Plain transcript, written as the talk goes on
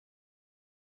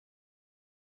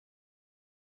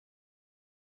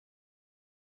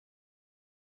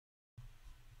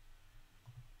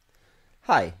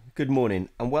Hi, good morning,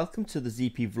 and welcome to the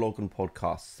ZP Vlog and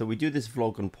Podcast. So we do this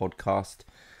vlog and podcast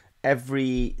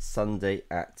every Sunday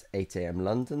at 8 a.m.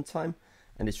 London time,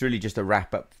 and it's really just a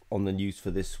wrap up on the news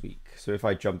for this week. So if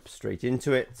I jump straight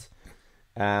into it,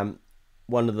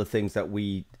 one of the things that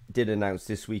we did announce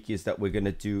this week is that we're going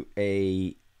to do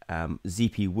a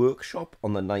ZP workshop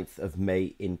on the 9th of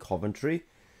May in Coventry.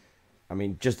 I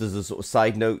mean, just as a sort of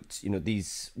side note,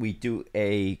 we do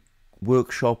a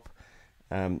workshop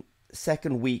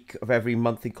second week of every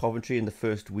month in Coventry and the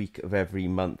first week of every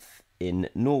month in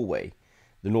Norway.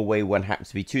 The Norway one happens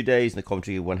to be 2 days and the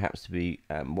Coventry one happens to be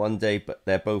 1 day, but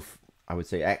they're both, I would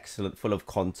say, excellent, full of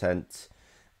content,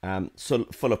 so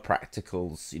full of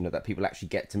practicals, that people actually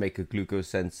get to make a glucose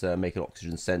sensor, make an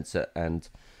oxygen sensor, and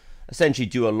essentially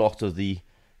do a lot of the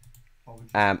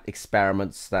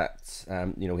experiments that,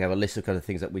 we have a list of kind of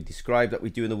things that we describe that we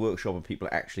do in the workshop, and people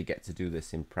actually get to do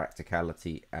this in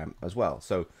practicality as well.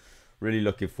 So really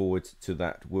looking forward to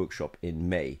that workshop in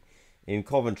May in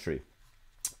Coventry.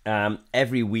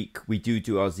 Every week we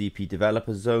do our ZP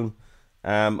Developer Zone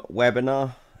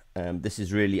webinar. This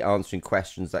is really answering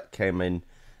questions that came in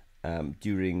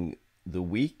during the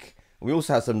week. We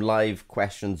also had some live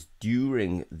questions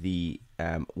during the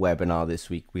webinar this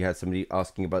week. We had somebody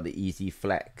asking about the Easy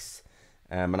Flex,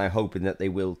 and I'm hoping that they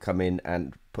will come in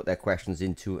and put their questions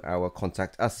into our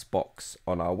Contact Us box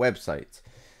on our website.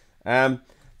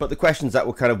 But the questions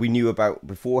that we knew about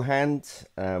beforehand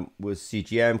was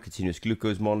CGM, continuous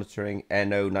glucose monitoring,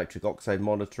 NO, nitric oxide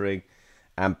monitoring,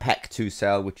 PEC2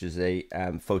 cell, which is a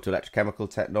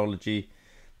photoelectrochemical technology,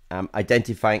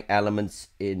 identifying elements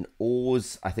in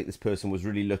ores. I think this person was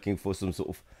really looking for some sort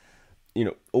of,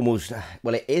 almost,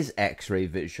 well, it is X-ray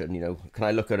vision. Can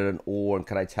I look at an ore and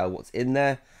can I tell what's in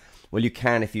there? Well, you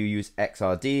can if you use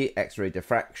XRD, X-ray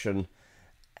diffraction.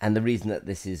 And the reason that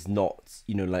this is not,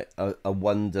 like a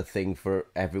wonder thing for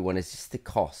everyone is just the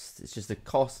cost. It's just the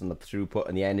cost and the throughput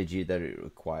and the energy that it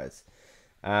requires.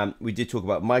 We did talk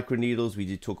about microneedles. We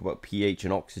did talk about pH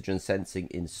and oxygen sensing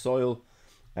in soil.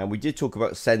 And we did talk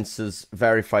about sensors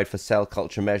verified for cell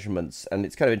culture measurements. And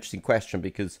it's kind of an interesting question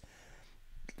because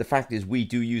the fact is we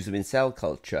do use them in cell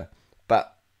culture,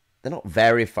 but they're not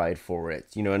verified for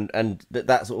it, and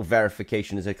that sort of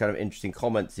verification is a kind of interesting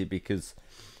comment here because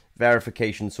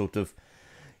verification sort of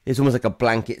is almost like a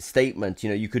blanket statement.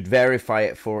 You could verify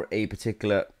it for a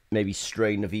particular maybe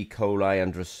strain of E. coli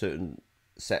under a certain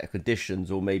set of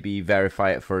conditions, or maybe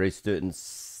verify it for a certain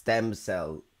stem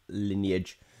cell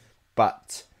lineage,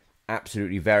 but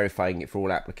absolutely verifying it for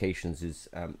all applications is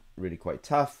really quite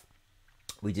tough.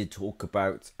 We did talk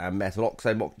about metal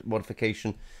oxide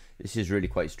modification. This is really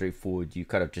quite straightforward. You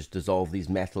kind of just dissolve these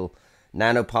metal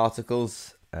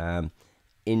nanoparticles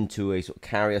into a sort of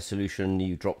carrier solution.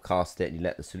 You drop cast it and you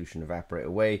let the solution evaporate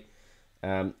away.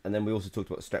 And then we also talked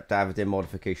about streptavidin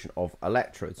modification of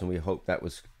electrodes, and we hope that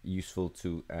was useful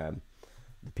to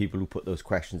the people who put those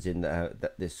questions in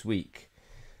this week.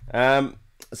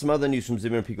 Some other news from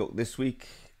Zimmer and Peacock this week.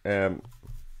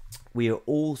 We are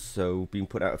also being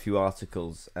put out a few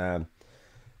articles. An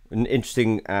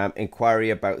interesting inquiry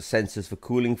about sensors for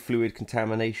cooling fluid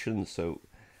contamination. So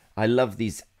I love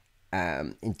these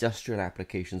industrial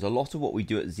applications. A lot of what we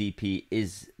do at ZP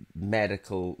is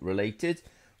medical related.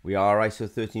 We are ISO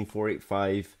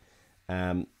 13485.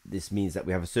 This means that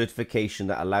we have a certification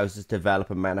that allows us to develop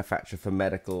and manufacture for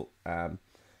medical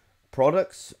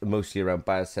products, mostly around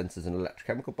biosensors and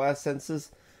electrochemical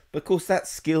biosensors. But of course, that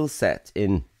skill set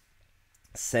in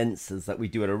sensors that we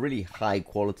do at a really high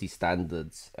quality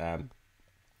standards on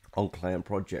client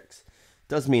projects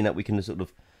does mean that we can sort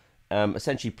of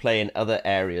essentially play in other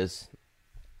areas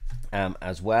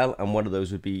as well. And one of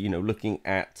those would be, looking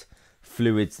at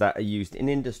fluids that are used in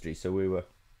industry. So we were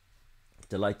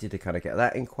delighted to kind of get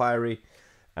that inquiry.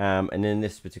 And in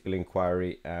this particular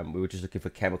inquiry, we were just looking for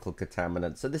chemical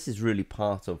contaminants. So this is really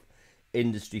part of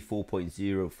Industry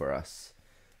 4.0 for us.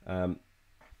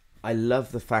 I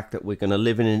love the fact that we're going to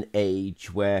live in an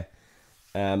age where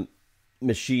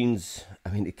machines, I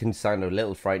mean, it can sound a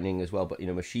little frightening as well, but,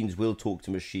 machines will talk to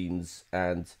machines,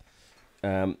 and,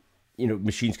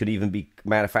 machines could even be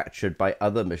manufactured by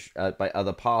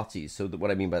other parties. So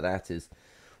what I mean by that is,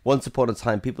 once upon a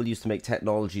time, people used to make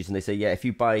technologies and they say, yeah, if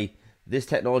you buy this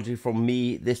technology from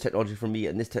me, this technology from me,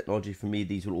 and this technology from me,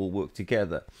 these will all work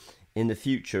together. In the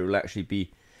future, it will actually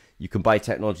be, you can buy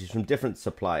technologies from different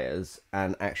suppliers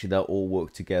and actually they'll all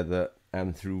work together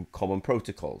through common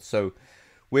protocols. So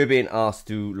we're being asked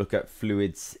to look at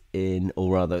fluids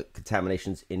or rather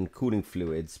contaminations in cooling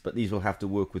fluids, but these will have to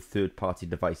work with third-party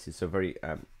devices. So very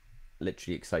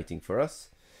literally exciting for us.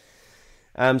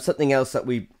 Something else that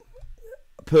we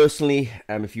personally,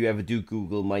 if you ever do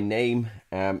Google my name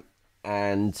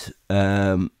and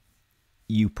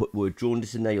you put word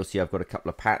jaundice in there, you'll see I've got a couple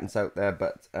of patents out there,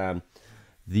 but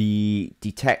the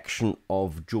detection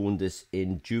of jaundice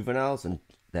in juveniles, and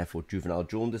therefore juvenile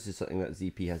jaundice, is something that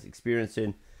ZP has experience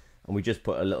in, and we just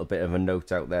put a little bit of a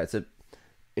note out there.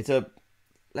 It's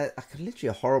literally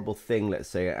a horrible thing, let's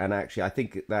say, and actually I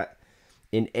think that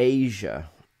in Asia,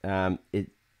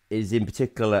 it is in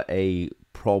particular a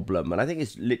problem, and I think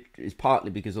it's partly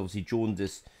because obviously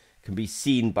jaundice can be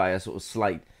seen by a sort of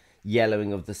slight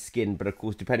yellowing of the skin, but of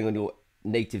course depending on your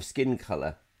native skin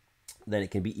color, then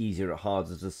it can be easier or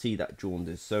harder to see that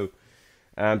jaundice. So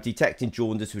detecting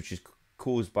jaundice, which is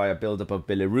caused by a buildup of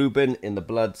bilirubin in the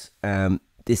blood,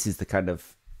 this is the kind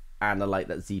of analyte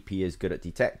that ZP is good at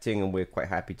detecting, and we're quite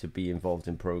happy to be involved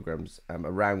in programs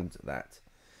around that.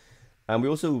 And we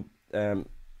also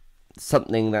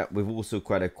something that we've also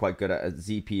quite good at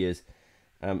ZP is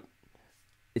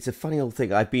it's a funny old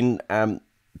thing. I've been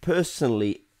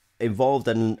personally involved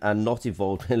and not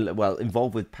involved in, well,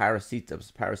 involved with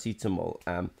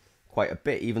paracetamol quite a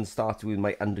bit, even started with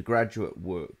my undergraduate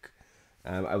work.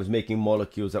 I was making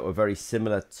molecules that were very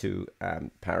similar to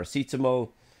paracetamol.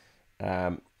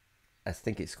 I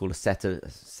think it's called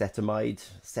acetaminide.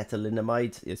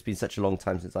 It's been such a long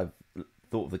time since I've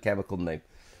thought of the chemical name.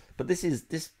 But this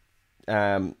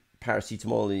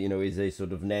paracetamol, is a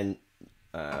sort of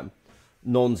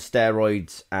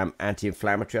non-steroid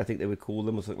anti-inflammatory, I think they would call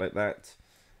them, or something like that.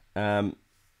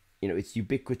 It's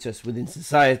ubiquitous within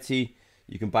society.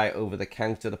 You can buy it over the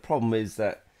counter. The problem is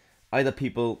that either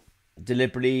people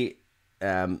deliberately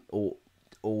or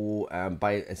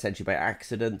essentially by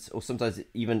accident, or sometimes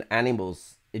even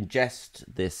animals ingest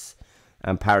this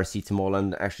paracetamol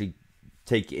and actually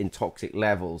take it in toxic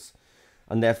levels.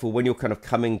 And therefore, when you're kind of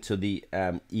coming to the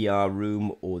ER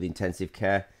room or the intensive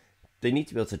care, they need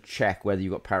to be able to check whether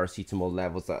you've got paracetamol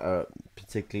levels that are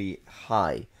particularly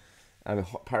high.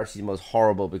 Paracetamol is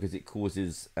horrible because it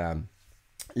causes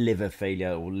liver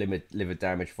failure or liver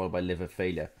damage followed by liver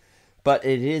failure. But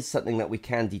it is something that we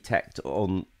can detect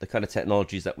on the kind of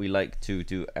technologies that we like to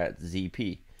do at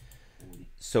ZP.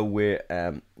 So we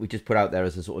just put out there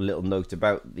as a sort of little note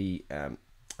about the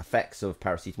effects of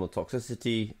paracetamol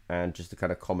toxicity, and just to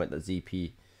kind of comment that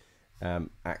ZP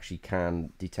actually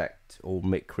can detect or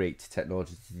create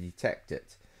technology to detect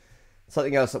it.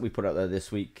 Something else that we put out there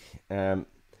this week, at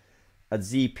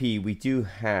ZP we do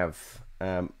have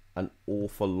an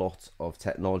awful lot of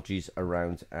technologies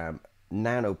around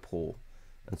nanopore,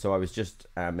 and so I was just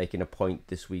making a point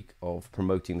this week of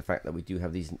promoting the fact that we do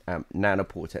have these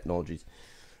nanopore technologies.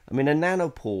 I mean, a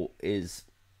nanopore is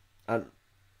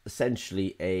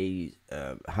essentially a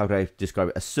how do I describe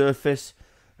it? A surface,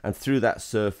 and through that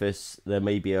surface there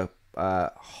may be a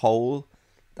hole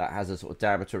that has a sort of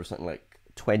diameter of something like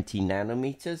 20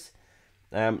 nanometers.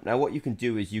 Now what you can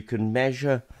do is you can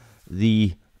measure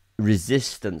the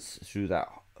resistance through that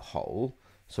hole.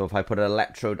 So if I put an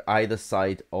electrode either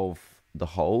side of the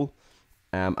hole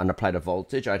and applied a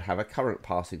voltage, I'd have a current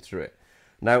passing through it.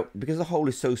 Now, because the hole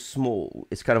is so small,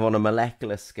 it's kind of on a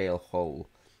molecular scale hole.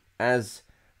 As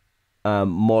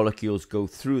molecules go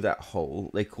through that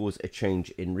hole, they cause a change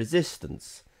in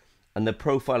resistance. And the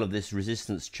profile of this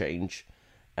resistance change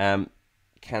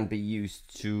can be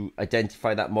used to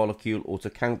identify that molecule or to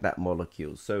count that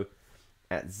molecule. So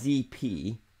at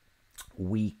ZP,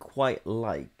 we quite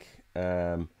like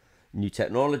new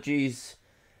technologies.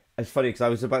 It's funny because I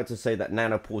was about to say that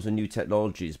nanopores are new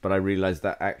technologies, but I realized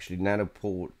that actually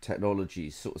nanopore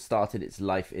technologies sort of started its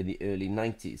life in the early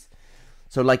 90s.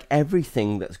 So like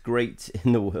everything that's great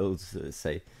in the world,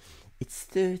 say, it's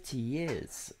 30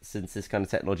 years since this kind of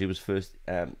technology was first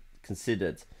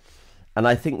considered. And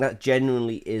I think that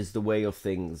genuinely is the way of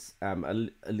things,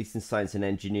 at least in science and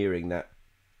engineering, that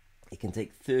it can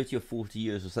take 30 or 40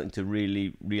 years or something to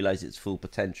really realize its full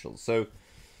potential. So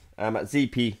at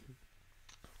ZP,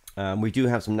 we do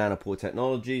have some nanopore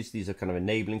technologies. These are kind of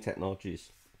enabling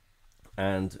technologies,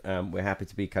 and we're happy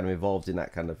to be kind of involved in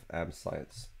that kind of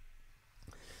science.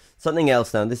 Something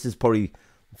else now, this is probably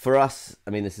for us, I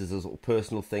mean, this is a sort of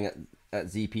personal thing at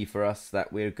ZP for us,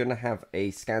 that we're going to have a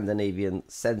Scandinavian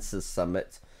Sensors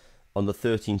Summit on the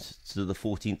 13th to the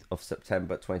 14th of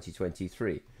September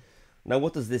 2023. Now,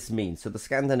 what does this mean? So the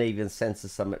Scandinavian Sensors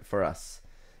Summit for us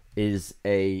is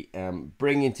a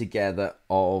bringing together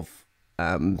of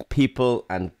people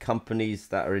and companies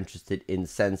that are interested in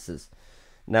sensors.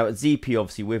 Now at ZP,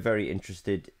 obviously, we're very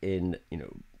interested in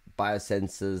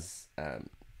biosensors,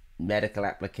 medical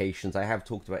applications. I have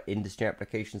talked about industry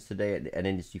applications today and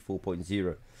Industry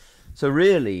 4.0. So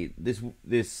really,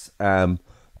 this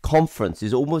conference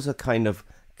is almost a kind of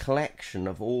collection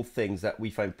of all things that we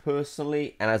find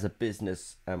personally and as a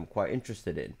business quite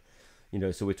interested in.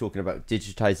 So we're talking about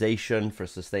digitization for a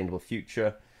sustainable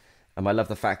future. I love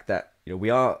the fact that we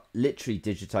are literally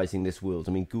digitizing this world.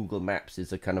 I mean, Google Maps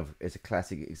is a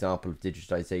classic example of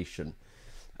digitization,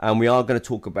 and we are going to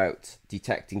talk about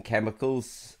detecting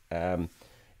chemicals in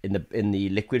the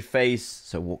liquid phase.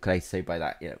 So what can I say by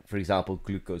that? For example,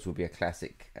 glucose will be a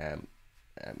classic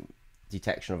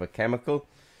detection of a chemical.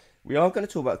 We are going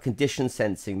to talk about condition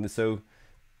sensing. So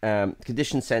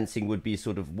condition sensing would be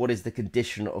sort of what is the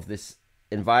condition of this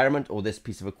environment or this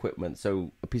piece of equipment.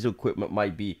 So a piece of equipment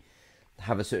might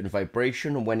have a certain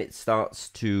vibration, and when it starts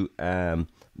to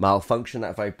malfunction,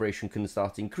 that vibration can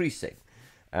start increasing.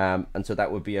 And so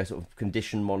that would be a sort of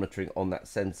condition monitoring on that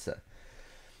sensor.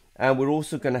 And we're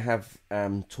also going to have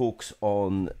talks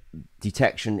on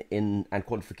detection and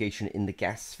quantification in the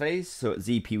gas phase. So at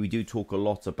ZP, we do talk a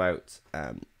lot about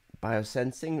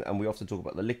biosensing, and we often talk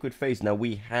about the liquid phase. Now,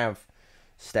 we have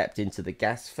stepped into the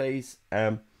gas phase.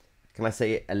 Can I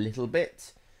say it a little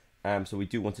bit? So we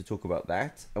do want to talk about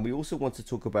that. And we also want to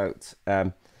talk about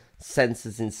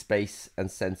sensors in space and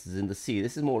sensors in the sea.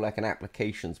 This is more like an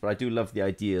applications, but I do love the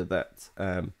idea that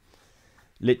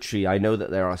literally I know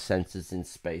that there are sensors in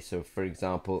space. So for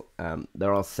example,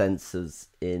 there are sensors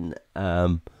in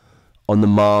on the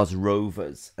Mars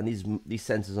rovers, and these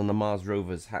sensors on the Mars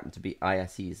rovers happen to be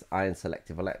ISEs, ion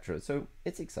selective electrodes. So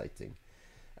it's exciting.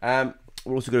 We're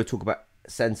also going to talk about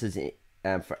sensors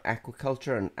for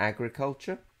aquaculture and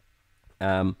agriculture.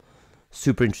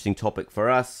 Super interesting topic for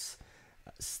us.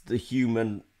 The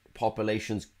human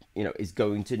populations, is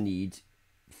going to need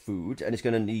food, and it's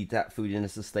going to need that food in a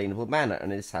sustainable manner,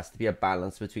 and this has to be a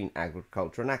balance between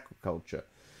agriculture and aquaculture.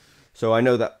 So I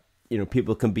know that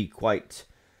people can be quite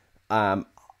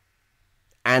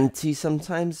anti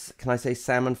sometimes, can I say,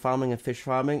 salmon farming and fish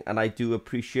farming, and I do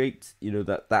appreciate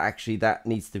that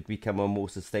needs to become a more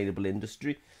sustainable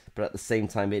industry, but at the same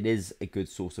time it is a good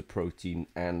source of protein,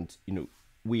 and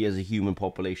we as a human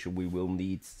population, we will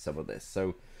need some of this.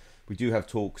 So we do have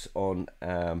talks on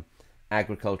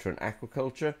agriculture and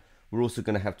aquaculture. We're also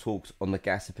going to have talks on the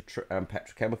gas and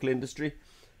petrochemical industry.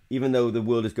 Even though the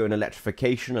world is going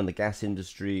electrification, and the gas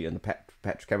industry and the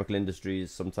petrochemical industry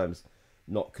is sometimes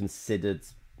not considered,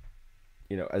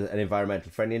 as an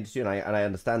environmental friendly industry, and I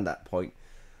understand that point.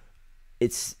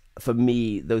 It's, for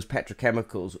me, those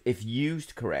petrochemicals, if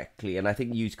used correctly, and I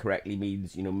think used correctly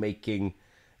means making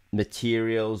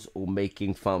materials or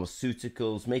making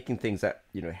pharmaceuticals, making things that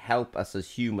help us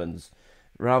as humans,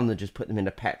 rather than just put them in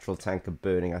a petrol tank and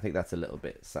burning. I think that's a little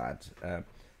bit sad.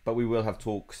 But we will have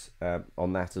talks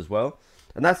on that as well.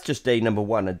 And that's just day number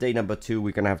 1. And day number 2,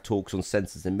 we're going to have talks on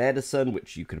sensors in medicine,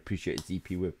 which you can appreciate at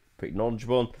ZP, we're pretty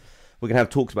knowledgeable on. We're going to have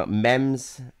talks about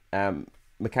MEMS,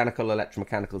 mechanical,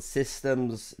 electromechanical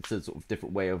systems. It's a sort of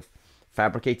different way of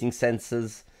fabricating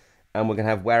sensors. And we're going to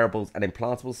have wearables and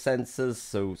implantable sensors,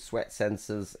 so sweat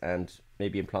sensors and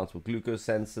maybe implantable glucose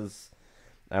sensors.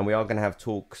 And we are going to have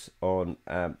talks on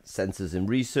sensors in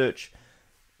research.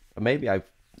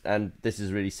 And this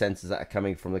is really sensors that are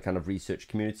coming from the kind of research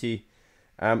community.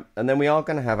 And then we are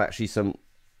going to have actually some,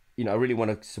 I really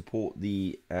want to support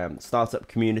the startup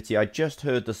community. I just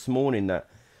heard this morning that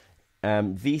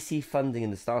VC funding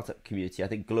in the startup community, I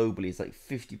think globally, is like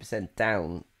 50%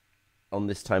 down on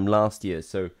this time last year.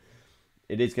 So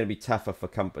it is going to be tougher for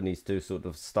companies to sort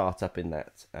of start up in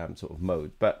that sort of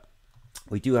mode. But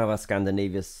we do have our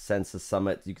Scandinavia Sensor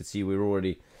Summit. You can see we're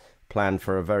already planned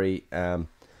for a very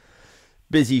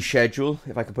busy schedule,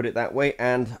 if I can put it that way.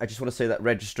 And I just want to say that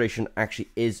registration actually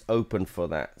is open for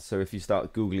that. So if you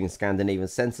start Googling Scandinavian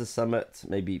Sensor Summit,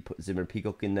 maybe put Zimmer and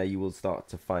Peacock in there, you will start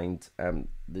to find the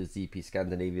ZP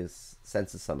Scandinavia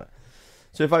Sensor Summit.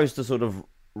 So if I was to sort of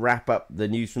wrap up the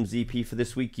news from ZP for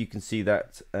this week, you can see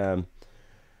that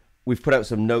we've put out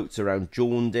some notes around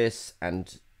jaundice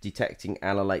and detecting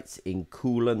analytes in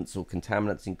coolants or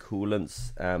contaminants in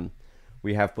coolants.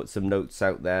 We have put some notes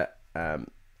out there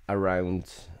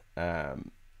around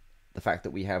the fact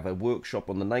that we have a workshop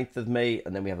on the 9th of May,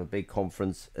 and then we have a big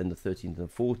conference on the 13th and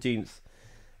 14th.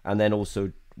 And then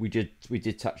also we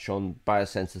did touch on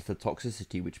biosensors for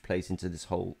toxicity, which plays into this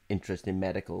whole interest in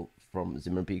medical from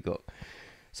Zimmer and Peacock.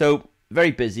 So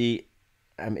very busy.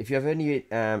 If you have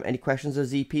any questions of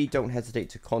ZP, don't hesitate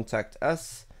to contact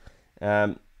us.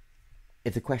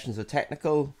 If the questions are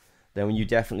technical, then you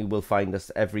definitely will find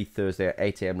us every Thursday at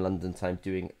 8 a.m. London time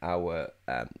doing our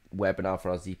webinar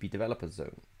for our ZP Developer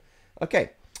Zone.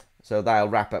 Okay, so that'll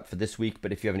wrap up for this week.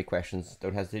 But if you have any questions,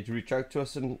 don't hesitate to reach out to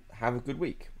us, and have a good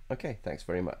week. Okay, thanks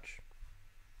very much.